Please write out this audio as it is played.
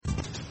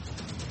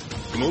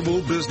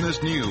Global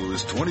business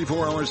news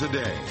 24 hours a day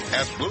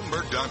at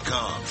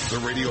Bloomberg.com, the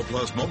Radio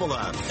Plus mobile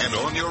app, and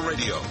on your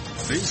radio.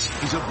 This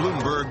is a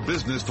Bloomberg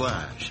Business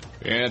Flash.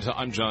 And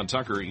I'm John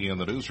Tucker in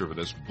the newsroom.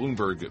 This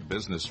Bloomberg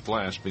Business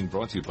Flash being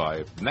brought to you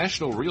by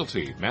National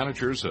Realty,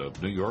 managers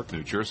of New York,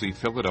 New Jersey,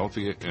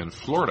 Philadelphia, and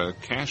Florida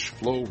cash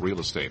flow real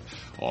estate,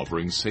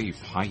 offering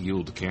safe,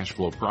 high-yield cash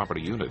flow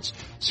property units.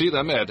 See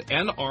them at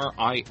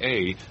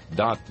nria.net.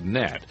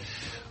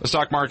 The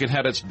stock market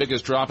had its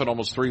biggest drop in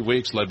almost 3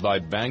 weeks, led by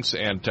banks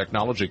and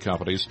technology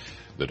companies.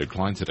 The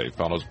decline today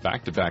follows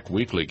back-to-back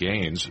weekly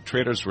gains.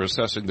 Traders were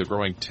assessing the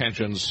growing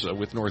tensions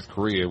with North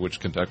Korea,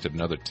 which conducted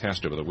another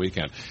test over the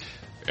weekend.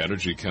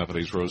 Energy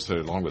companies rose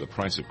today along with the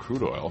price of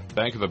crude oil.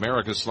 Bank of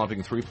America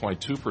slumping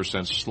 3.2%.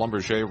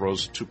 Schlumberger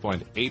rose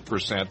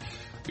 2.8%.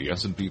 The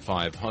S&P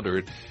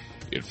 500,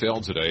 it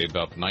fell today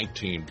about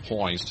 19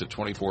 points to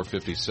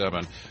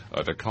 2457,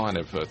 a decline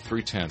of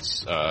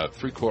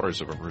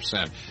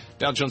 0.75%.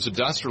 Dow Jones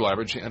Industrial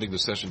Average ending the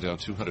session down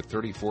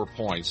 234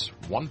 points,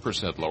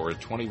 1% lower at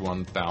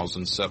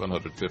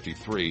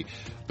 21,753.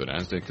 The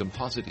Nasdaq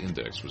Composite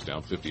Index was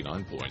down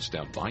 59 points,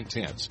 down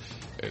 0.9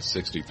 at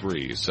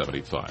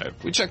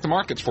 63.75. We check the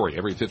markets for you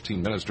every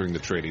 15 minutes during the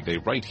trading day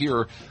right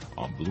here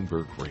on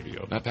Bloomberg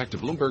Radio. Now back to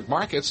Bloomberg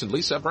Markets and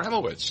Lisa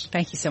Abramowitz.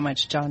 Thank you so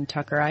much, John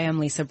Tucker. I am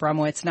Lisa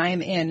Abramowitz, and I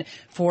am in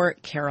for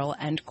Carol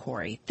and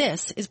Cory.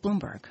 This is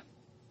Bloomberg.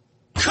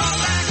 Come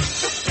back.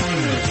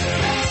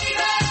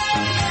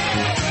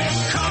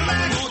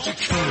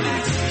 All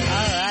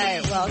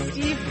right. Well,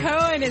 Steve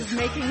Cohen is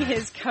making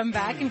his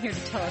comeback, and here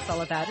to tell us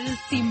all about it is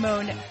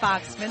Simone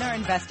Foxman, our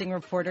investing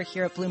reporter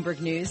here at Bloomberg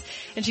News.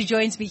 And she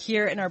joins me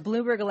here in our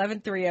Bloomberg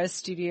 1130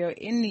 studio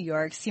in New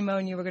York.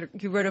 Simone, you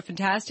wrote a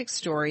fantastic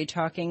story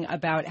talking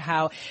about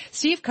how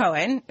Steve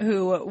Cohen,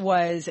 who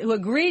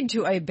agreed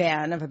to a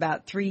ban of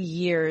about 3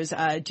 years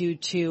due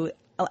to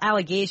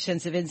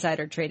allegations of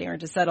insider trading, or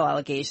to settle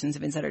allegations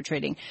of insider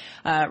trading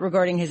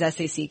regarding his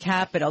SAC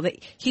capital, that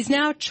he's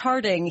now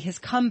charting his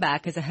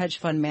comeback as a hedge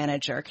fund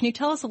manager. Can you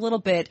tell us a little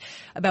bit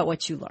about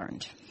what you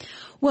learned?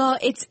 Well,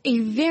 it's a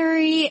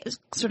very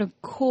sort of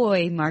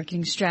coy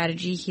marketing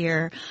strategy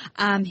here.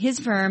 His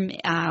firm,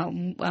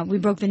 we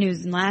broke the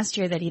news last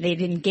year that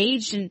they'd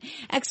engaged an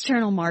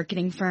external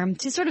marketing firm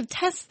to sort of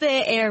test the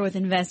air with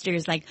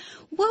investors, like,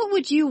 what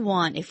would you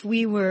want if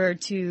we were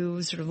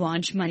to sort of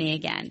launch money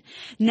again?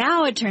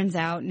 Now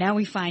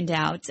we find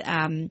out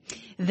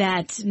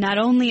that not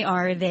only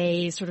are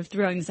they sort of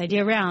throwing this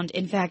idea around,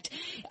 in fact,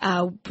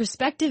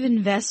 prospective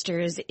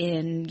investors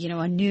in,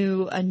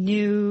 a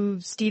new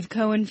Steve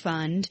Cohen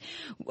fund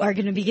are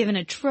going to be given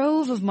a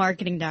trove of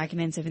marketing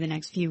documents over the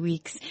next few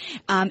weeks.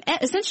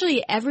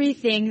 Essentially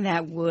everything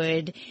that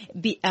would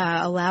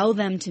allow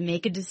them to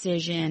make a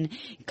decision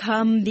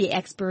come the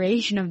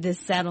expiration of this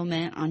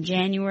settlement on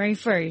January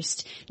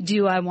 1st.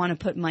 Do I want to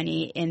put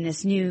money in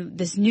this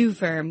new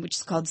firm, which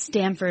is called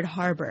Stamford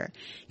Harbor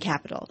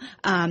Capital,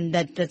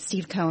 that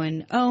Steve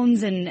Cohen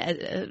owns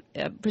and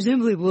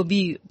presumably will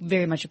be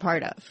very much a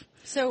part of.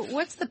 So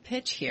what's the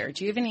pitch here?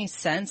 Do you have any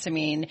sense? I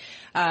mean,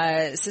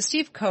 so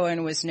Steve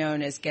Cohen was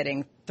known as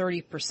getting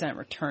 30%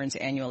 returns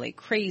annually,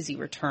 crazy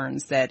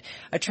returns that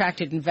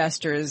attracted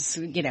investors,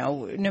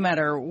 no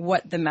matter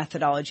what the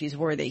methodologies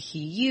were that he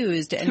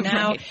used. And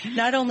now,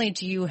 not only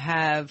do you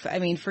have,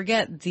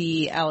 forget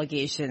the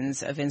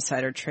allegations of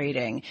insider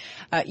trading,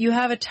 you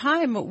have a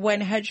time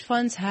when hedge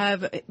funds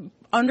have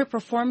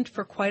underperformed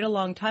for quite a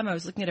long time. I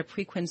was looking at a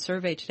Preqin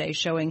survey today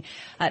showing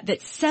that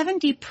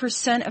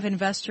 70% of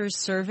investors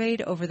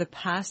surveyed over the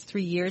past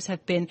 3 years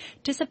have been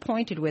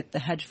disappointed with the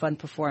hedge fund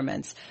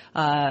performance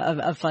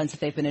of funds that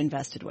they've been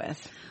invested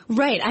with.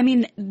 Right.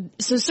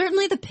 So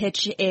certainly the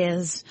pitch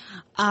is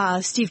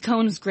Steve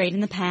Cohen was great in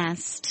the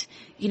past.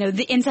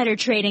 The insider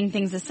trading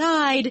things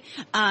aside,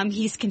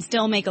 he can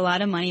still make a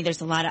lot of money.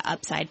 There's a lot of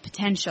upside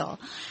potential.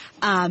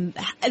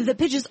 The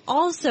pitch is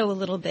also a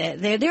little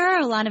bit, there are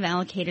a lot of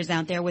allocators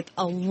out there with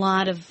a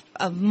lot of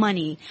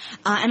money.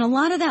 And a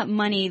lot of that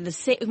money,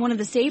 one of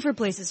the safer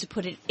places to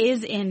put it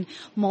is in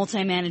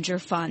multi-manager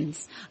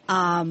funds,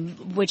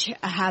 which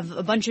have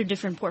a bunch of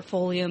different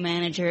portfolio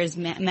managers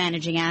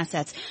managing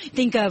assets.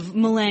 Think of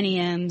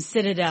Millennium,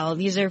 Citadel.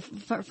 These are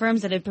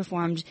firms that have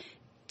performed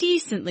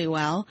decently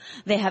well.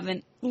 They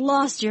haven't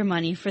lost your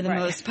money for the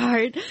most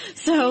part.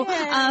 So,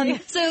 right,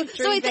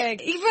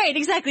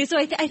 exactly. So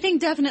I think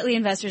definitely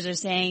investors are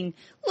saying,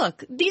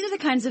 look, these are the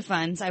kinds of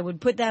funds I would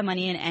put that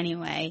money in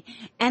anyway.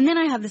 And then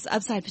I have this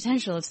upside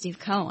potential of Steve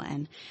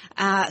Cohen.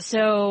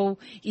 Who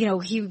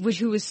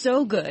was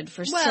so good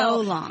for so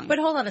long. But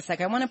hold on a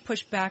sec. I want to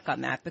push back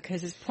on that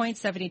because his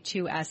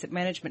 .72 asset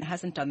management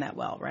hasn't done that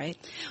well, right?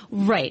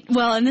 Right.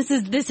 Well, and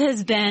this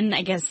has been,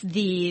 I guess,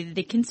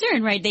 the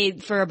concern,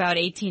 right? For about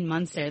 18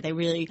 months there, they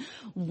really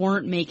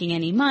weren't making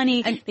any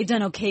money. And they've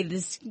done okay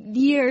this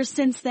year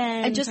since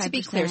then. And just 5%. to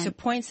be clear, so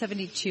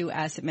 0.72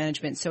 asset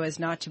management, so as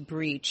not to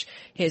breach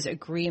his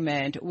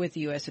agreement with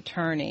the U.S.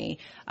 attorney,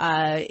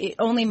 it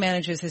only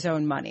manages his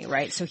own money,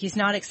 right? So he's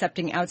not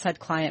accepting outside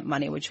client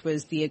money, which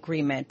was the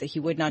agreement that he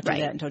would not do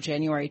that until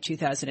January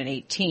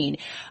 2018.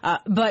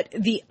 But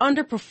the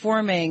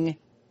underperforming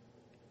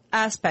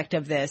aspect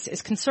of this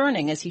is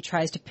concerning as he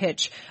tries to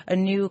pitch a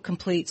new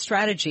complete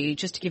strategy.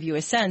 Just to give you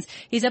a sense,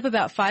 he's up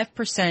about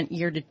 5%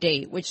 year to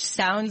date, which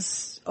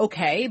sounds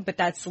okay, but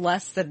that's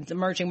less than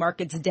emerging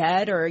markets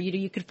dead, or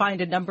you could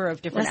find a number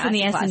of different less than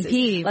the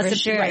S&P for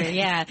sure. Right.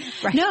 Yeah.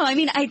 Right. No, I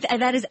mean,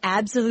 that is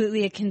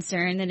absolutely a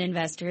concern that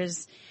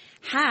investors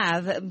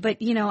have, but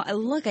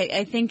look,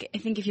 I think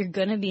if you're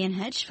going to be in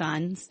hedge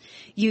funds,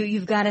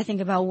 you've got to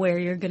think about where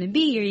you're going to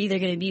be. You're either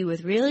going to be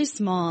with really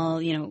small,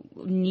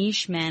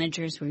 niche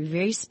managers who are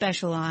very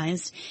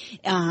specialized,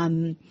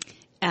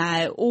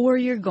 or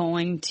you're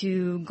going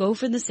to go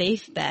for the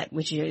safe bet,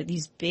 which are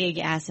these big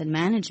asset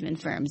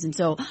management firms. And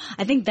so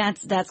I think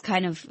that's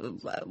kind of,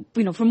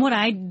 from what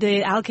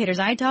the allocators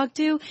I talk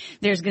to,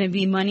 there's going to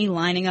be money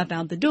lining up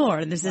out the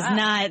door.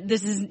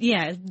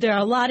 There are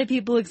a lot of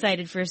people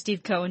excited for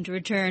Steve Cohen to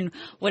return.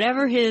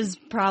 Whatever his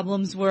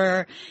problems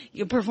were,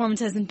 your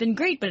performance hasn't been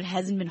great, but it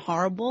hasn't been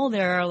horrible.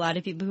 There are a lot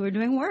of people who are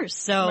doing worse.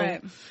 So,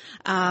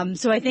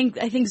 so I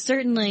think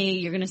certainly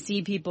you're going to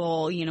see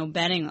people,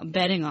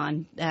 betting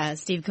on,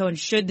 Steve Cohen,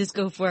 should this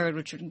go forward,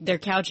 which they're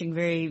couching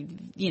very,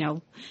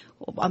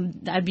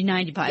 I'd be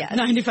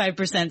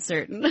 95%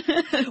 certain.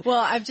 Well,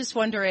 I'm just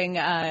wondering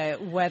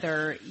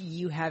whether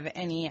you have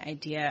any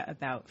idea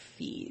about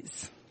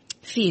fees.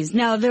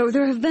 Now,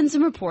 there have been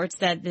some reports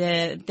that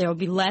there will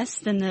be less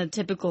than the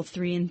typical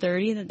 3 and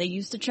 30 that they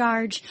used to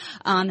charge,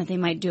 that they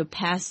might do a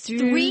pass-through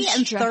 3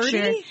 and structure.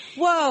 30?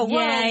 Whoa.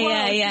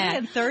 Yeah. 3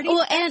 and 30?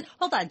 Well, and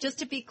hold on, just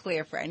to be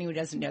clear for anyone who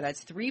doesn't know,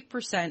 that's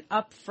 3%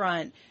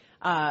 upfront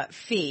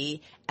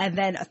fee, and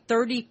then a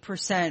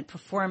 30%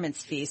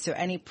 performance fee. So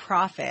any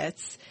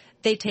profits,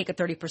 they take a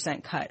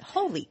 30% cut.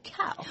 Holy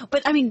cow.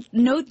 But I mean,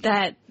 note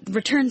that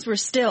returns were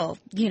still,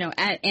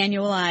 at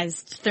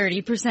annualized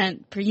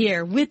 30% per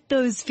year with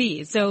those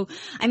fees. So,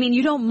 I mean,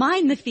 you don't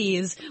mind the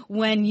fees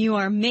when you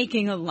are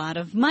making a lot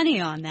of money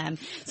on them.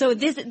 So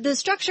the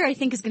structure I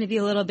think is going to be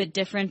a little bit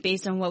different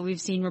based on what we've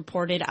seen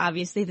reported.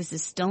 Obviously, this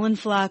is still in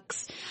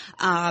flux.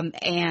 And,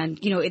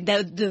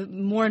 the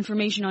more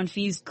information on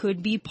fees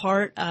could be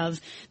part of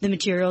the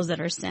materials that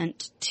are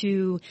sent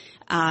to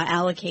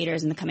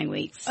allocators in the coming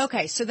weeks.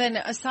 Okay, so then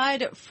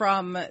aside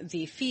from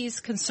the fees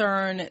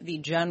concern, the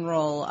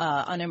general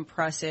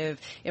unimpressive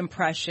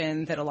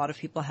impression that a lot of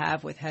people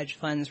have with hedge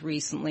funds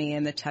recently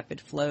and the tepid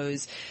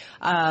flows,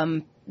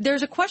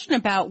 there's a question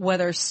about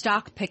whether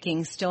stock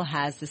picking still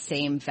has the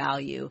same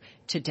value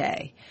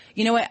today.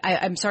 You know what?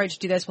 I'm sorry to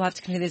do this. We'll have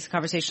to continue this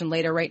conversation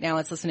later. Right now,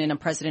 let's listen in on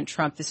President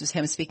Trump. This was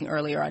him speaking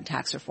earlier on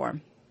tax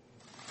reform.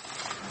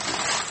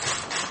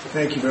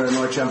 Thank you very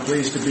much. I'm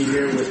pleased to be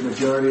here with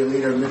Majority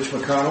Leader Mitch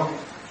McConnell,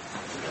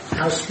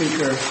 House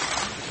Speaker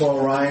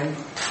Paul Ryan,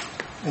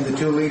 and the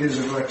two leaders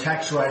of our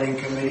tax writing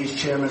committees,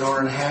 Chairman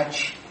Orrin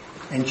Hatch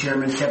and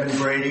Chairman Kevin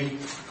Brady,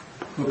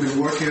 who've been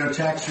working on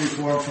tax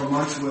reform for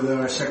months with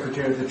our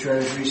Secretary of the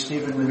Treasury,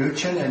 Stephen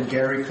Mnuchin, and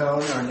Gary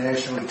Cohen, our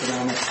National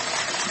Economic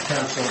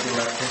Council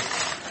Director.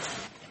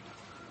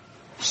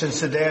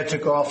 Since the day I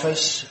took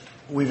office,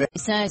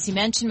 as you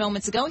mentioned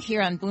moments ago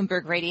here on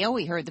Bloomberg Radio,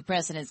 we heard the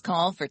president's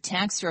call for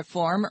tax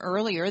reform.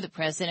 Earlier, the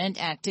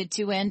president acted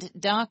to end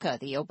DACA,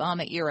 the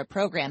Obama-era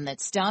program that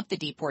stopped the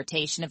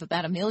deportation of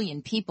about 1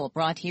 million people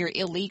brought here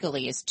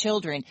illegally as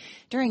children.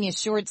 During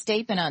his short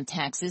statement on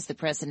taxes, the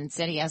president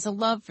said he has a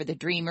love for the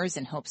dreamers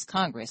and hopes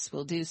Congress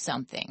will do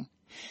something.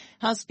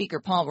 House Speaker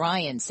Paul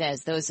Ryan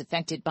says those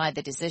affected by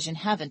the decision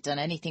haven't done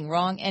anything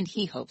wrong, and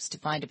he hopes to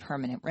find a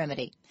permanent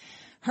remedy.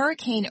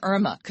 Hurricane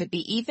Irma could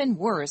be even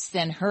worse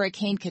than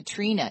Hurricane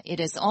Katrina. It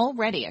is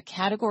already a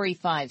Category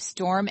 5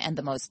 storm and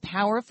the most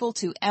powerful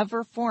to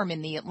ever form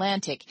in the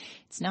Atlantic.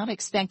 It's not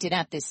expected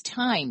at this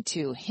time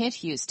to hit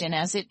Houston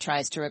as it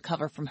tries to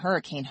recover from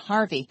Hurricane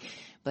Harvey,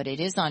 but it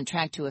is on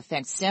track to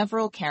affect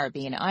several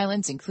Caribbean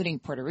islands, including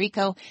Puerto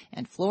Rico,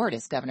 and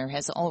Florida's governor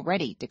has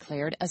already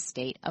declared a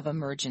state of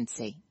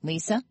emergency.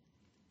 Lisa?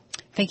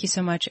 Thank you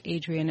so much,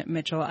 Adrian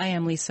Mitchell. I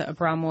am Lisa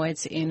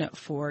Abramowitz in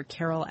for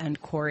Carol and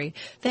Cory.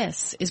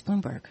 This is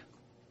Bloomberg.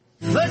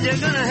 But you're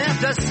gonna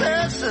have to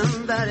serve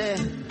somebody.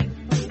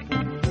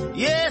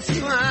 Yes,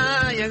 you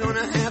are. You're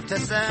gonna have to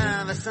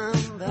serve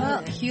somebody.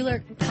 Well,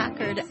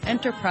 Hewlett-Packard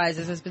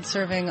Enterprises has been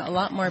serving a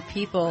lot more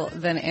people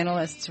than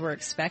analysts were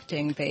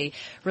expecting. They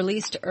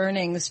released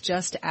earnings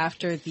just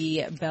after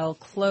the bell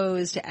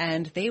closed,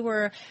 and they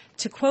were,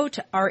 to quote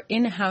our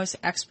in-house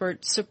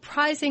expert,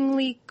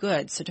 surprisingly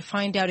good. So to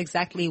find out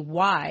exactly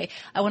why,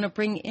 I want to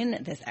bring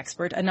in this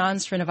expert, Anand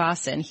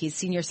Srinivasan. He's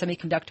senior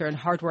semiconductor and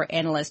hardware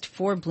analyst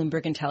for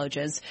Bloomberg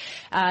Intelligence,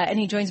 and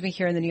he joins me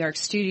here in the New York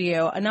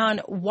studio.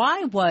 Anand,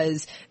 why was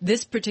was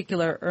this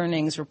particular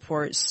earnings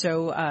report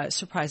so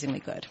surprisingly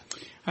good?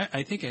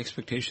 I think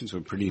expectations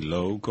were pretty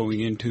low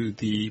going into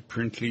the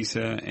print,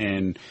 Lisa,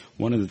 and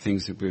one of the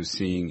things that we're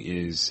seeing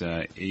is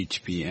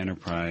HP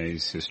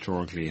Enterprise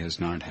historically has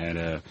not had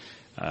a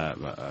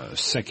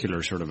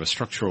secular sort of a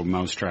structural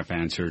mousetrap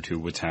answer to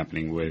what's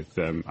happening with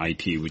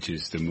IT, which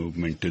is the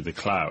movement to the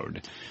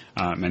cloud.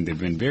 And they've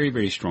been very,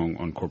 very strong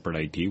on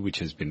corporate IT, which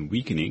has been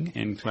weakening,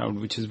 and cloud,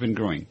 which has been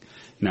growing.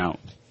 Now,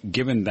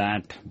 given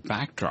that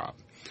backdrop,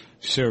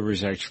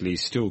 servers actually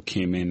still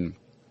came in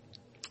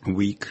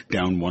weak,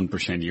 down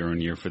 1%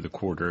 year-on-year for the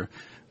quarter.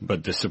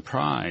 But the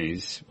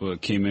surprise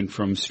came in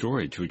from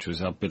storage, which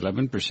was up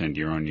 11%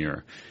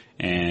 year-on-year.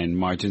 And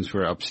margins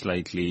were up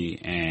slightly,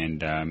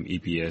 and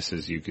EPS,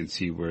 as you can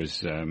see,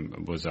 was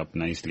up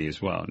nicely as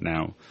well.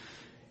 Now,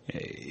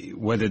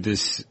 whether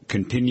this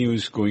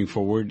continues going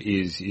forward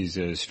is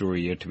a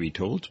story yet to be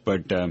told.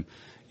 But,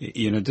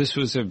 this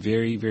was a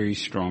very, very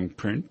strong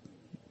print,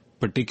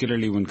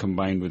 particularly when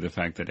combined with the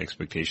fact that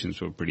expectations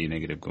were pretty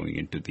negative going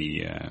into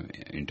the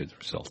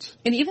results.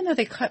 And even though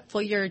they cut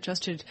full-year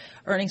adjusted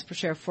earnings per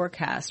share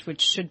forecast,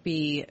 which should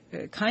be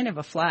kind of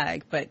a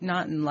flag, but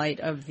not in light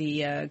of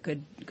the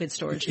good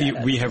storage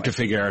data. We have to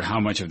figure out how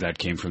much of that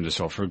came from the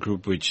software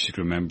group, which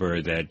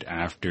remember that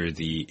after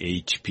the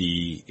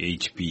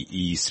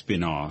HPE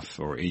spin-off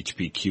or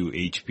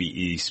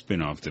HPE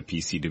spin-off, the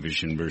PC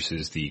division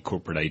versus the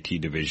corporate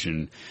IT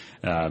division,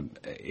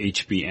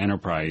 HP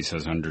Enterprise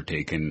has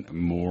undertaken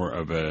more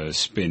of a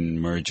spin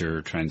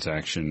merger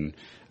transaction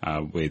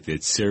with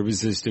its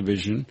services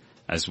division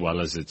as well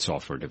as its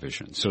software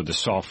division. So the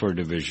software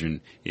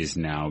division is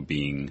now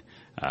being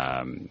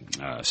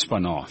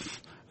spun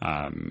off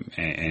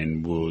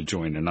and will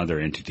join another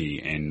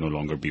entity and no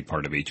longer be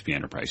part of HP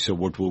Enterprise. So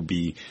what will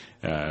be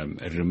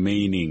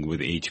remaining with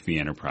HP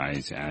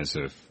Enterprise as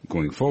of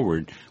going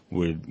forward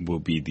will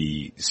be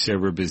the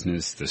server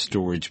business, the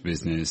storage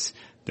business,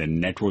 the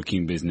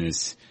networking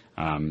business,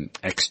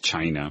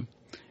 ex-China,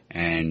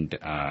 and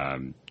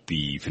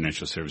the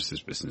financial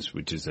services business,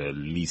 which is a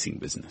leasing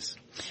business.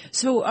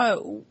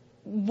 So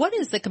what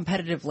is the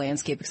competitive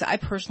landscape? Because I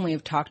personally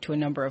have talked to a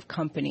number of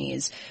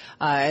companies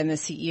and the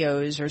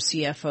CEOs or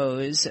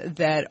CFOs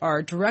that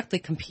are directly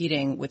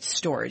competing with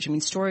storage. I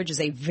mean, storage is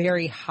a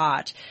very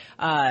hot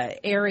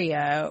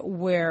area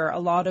where a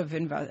lot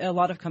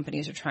of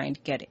companies are trying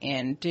to get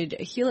in. Did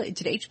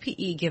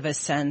HPE give a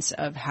sense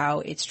of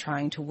how it's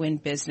trying to win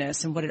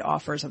business and what it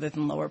offers other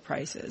than lower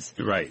prices?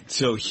 Right.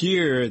 So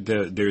here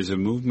there's a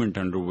movement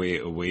underway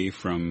away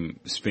from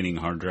spinning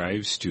hard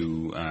drives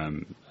to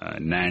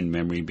NAND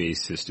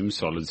memory-based systems,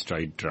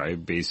 solid-state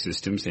drive-based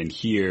systems, and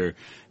here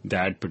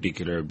that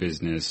particular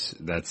business,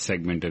 that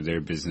segment of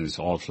their business,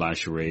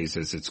 all-flash arrays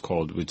as it's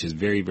called, which is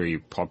very, very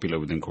popular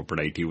within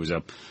corporate IT, was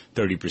up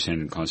 30%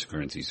 in constant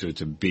currency. So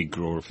it's a big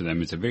grower for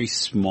them. It's a very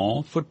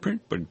small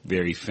footprint, but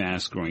very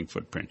fast-growing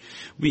footprint.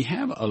 We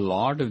have a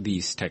lot of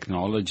these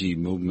technology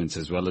movements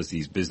as well as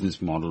these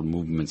business model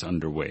movements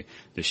underway.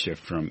 The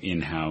shift from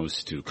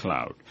in-house to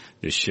cloud,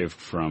 the shift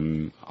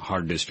from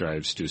hard disk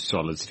drives to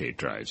solid-state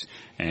drives,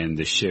 and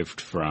the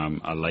shift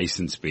from a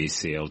license-based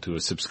sale to a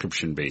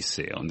subscription-based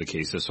sale in the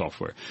case of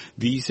software.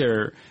 These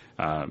are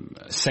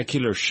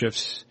secular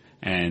shifts,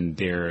 and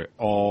they're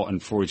all,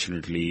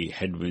 unfortunately,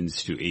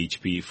 headwinds to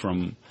HP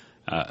from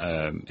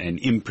an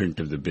imprint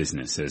of the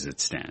business as it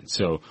stands.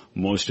 So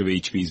most of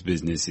HP's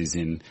business is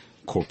in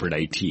corporate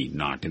IT,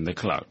 not in the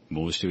cloud.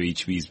 Most of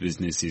HP's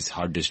business is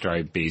hard disk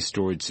drive-based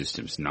storage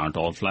systems, not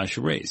all flash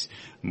arrays.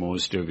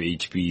 Most of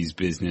HP's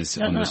business...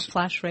 Not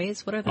flash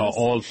arrays? What are those?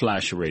 All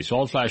flash arrays.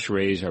 All flash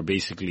arrays are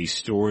basically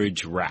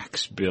storage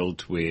racks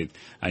built with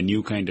a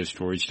new kind of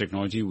storage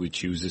technology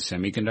which uses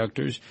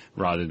semiconductors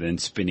rather than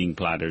spinning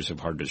platters of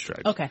hard disk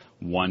drives. Okay.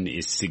 One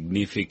is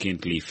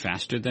significantly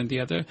faster than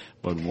the other,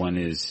 but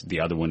the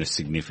other one is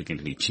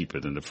significantly cheaper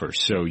than the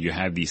first. So you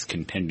have these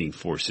contending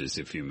forces,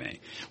 if you may.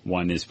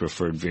 One is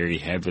preferred very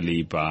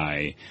heavily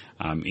by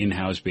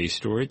in-house based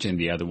storage, and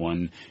the other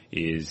one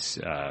is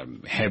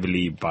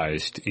heavily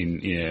biased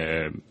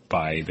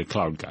by the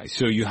cloud guys.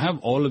 So you have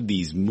all of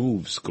these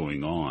moves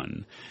going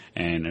on,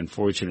 and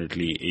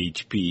unfortunately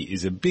HP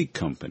is a big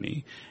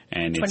company,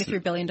 and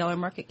 $23 billion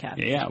market cap.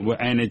 Yeah,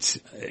 and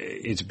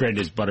its bread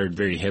is buttered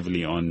very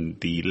heavily on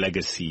the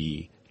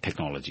legacy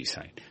technology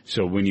side.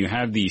 So when you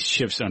have these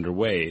shifts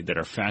underway that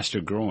are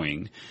faster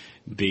growing,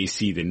 they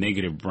see the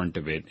negative brunt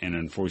of it, and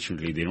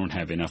unfortunately they don't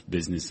have enough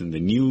business in the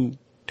new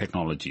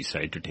technology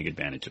side to take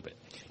advantage of it.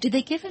 Did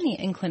they give any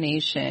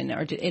inclination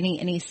or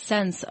any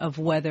sense of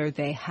whether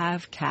they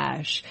have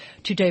cash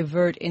to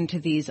divert into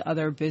these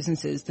other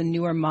businesses, the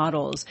newer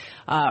models,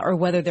 or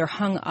whether they're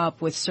hung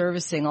up with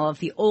servicing all of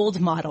the old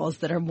models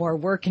that are more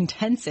work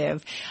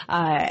intensive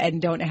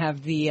and don't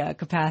have the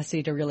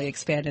capacity to really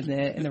expand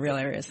in the real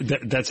areas?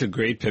 That's a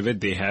great pivot.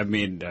 They have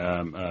made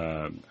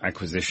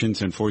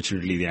acquisitions.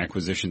 Unfortunately, the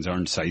acquisitions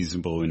aren't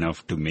sizable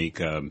enough to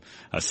make a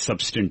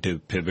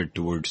substantive pivot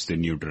towards the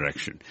new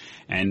direction.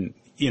 And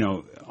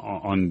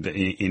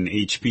in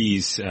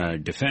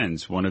HP's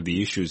defense, one of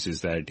the issues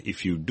is that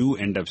if you do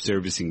end up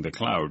servicing the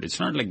cloud, it's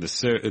not like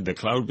the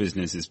cloud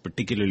business is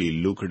particularly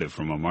lucrative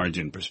from a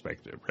margin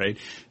perspective, right?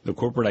 The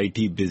corporate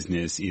IT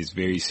business is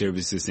very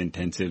services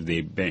intensive.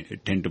 They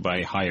tend to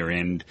buy higher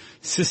end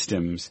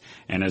systems,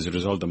 and as a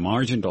result, the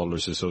margin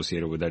dollars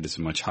associated with that is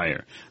much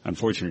higher.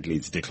 Unfortunately,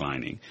 it's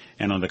declining.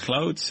 And on the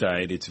cloud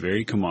side, it's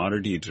very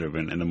commodity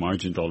driven, and the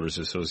margin dollars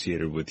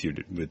associated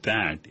with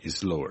that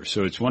is lower.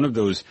 So it's one of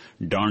those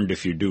darned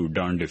if you do,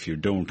 darned if you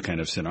don't kind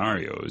of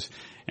scenarios.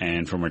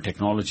 And from a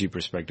technology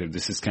perspective,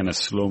 this is kind of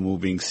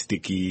slow-moving,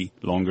 sticky,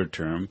 longer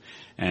term.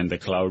 And the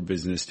cloud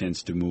business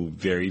tends to move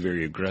very,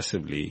 very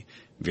aggressively,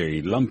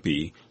 very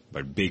lumpy,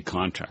 but big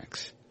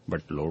contracts,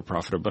 but lower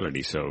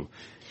profitability. So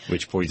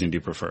which poison do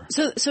you prefer?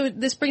 So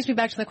this brings me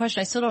back to the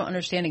question. I still don't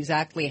understand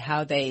exactly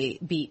how they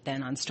beat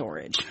then on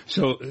storage.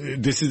 So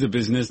this is a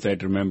business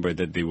that, remember,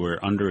 that they were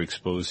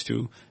underexposed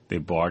to. They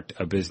bought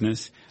a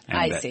business. And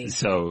I see.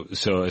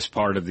 So as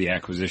part of the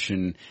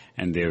acquisition,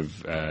 and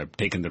they've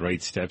taken the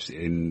right steps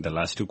in the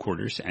last 2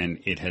 quarters, and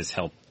it has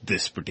helped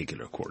this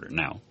particular quarter.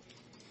 Now,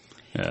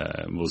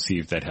 we'll see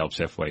if that helps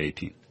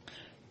FY18.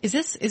 Is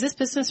this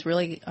business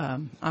really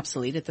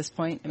obsolete at this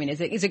point? I mean,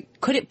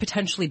 could it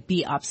potentially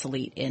be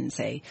obsolete in,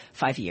 say,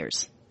 5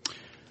 years?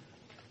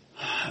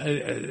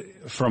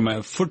 From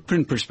a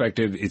footprint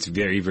perspective, it's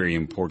very, very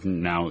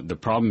important. Now, the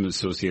problem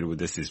associated with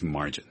this is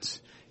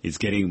margins. It's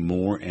getting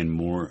more and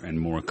more and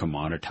more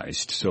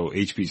commoditized. So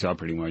HP's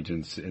operating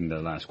margins in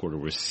the last quarter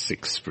were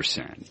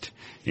 6%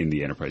 in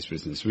the enterprise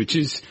business, which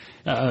is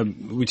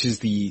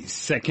the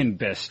second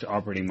best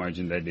operating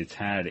margin that it's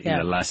had in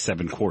the last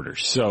 7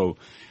 quarters. So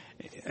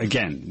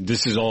again,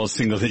 this is all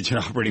single-digit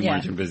operating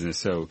margin business,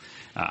 so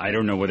I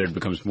don't know whether it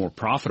becomes more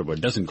profitable.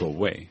 It doesn't go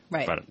away,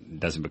 but it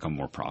doesn't become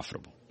more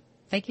profitable.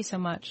 Thank you so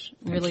much.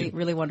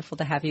 Really wonderful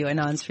to have you.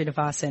 Anand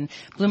Srinivasan,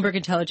 Bloomberg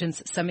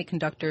Intelligence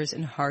Semiconductors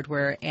and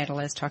Hardware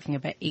Analyst, talking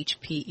about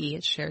HPE.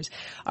 Its shares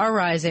are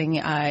rising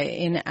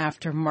in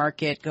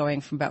aftermarket,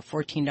 going from about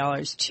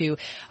 $14 to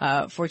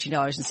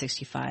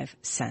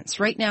 $14.65.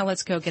 Right now,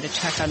 let's go get a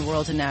check on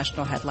world and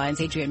national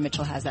headlines. Adrienne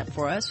Mitchell has that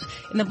for us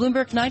in the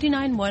Bloomberg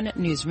 99.1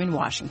 newsroom in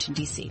Washington,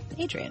 D.C.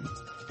 Adrienne.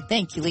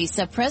 Thank you,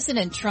 Lisa.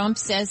 President Trump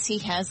says he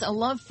has a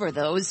love for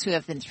those who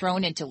have been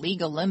thrown into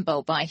legal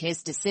limbo by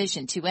his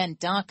decision to end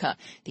DACA,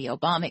 the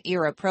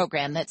Obama-era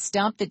program that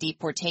stopped the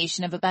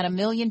deportation of about 1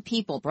 million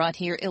people brought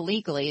here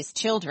illegally as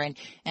children,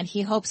 and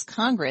he hopes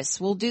Congress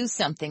will do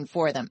something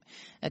for them.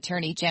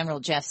 Attorney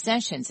General Jeff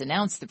Sessions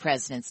announced the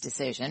president's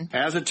decision.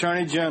 As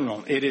Attorney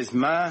General, it is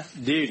my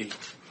duty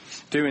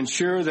to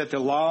ensure that the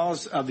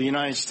laws of the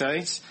United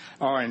States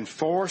are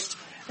enforced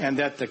and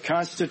that the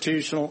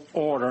constitutional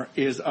order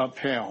is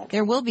upheld.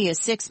 There will be a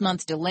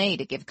 6-month delay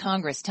to give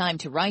Congress time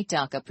to write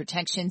DACA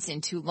protections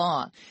into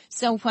law.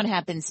 So what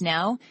happens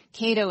now?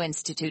 Cato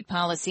Institute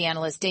policy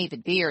analyst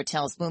David Beer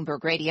tells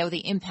Bloomberg Radio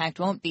the impact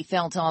won't be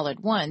felt all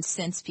at once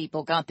since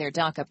people got their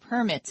DACA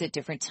permits at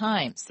different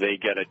times. They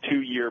get a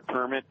 2-year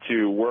permit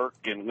to work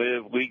and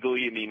live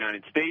legally in the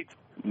United States.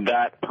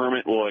 That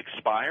permit will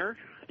expire.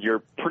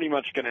 You're pretty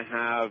much going to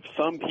have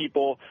some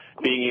people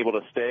being able to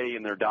stay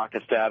in their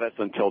DACA status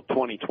until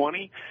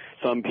 2020.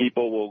 Some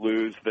people will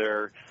lose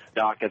their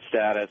DACA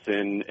status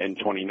in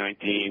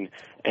 2019,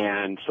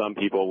 and some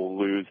people will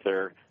lose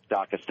their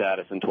DACA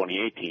status in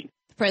 2018.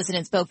 The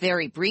president spoke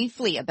very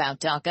briefly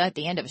about DACA at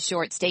the end of a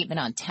short statement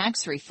on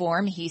tax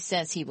reform. He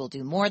says he will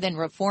do more than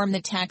reform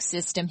the tax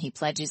system. He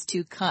pledges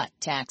to cut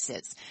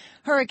taxes.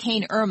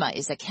 Hurricane Irma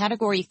is a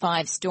Category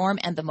 5 storm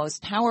and the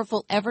most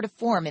powerful ever to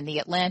form in the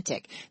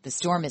Atlantic. The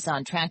storm is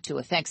on track to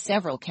affect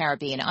several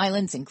Caribbean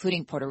islands,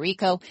 including Puerto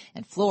Rico,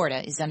 and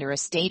Florida is under a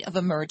state of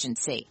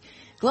emergency.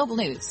 Global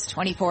News,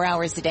 24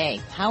 hours a day,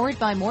 powered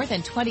by more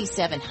than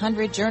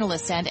 2,700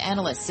 journalists and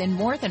analysts in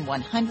more than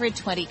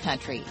 120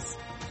 countries.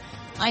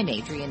 I'm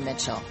Adrienne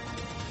Mitchell.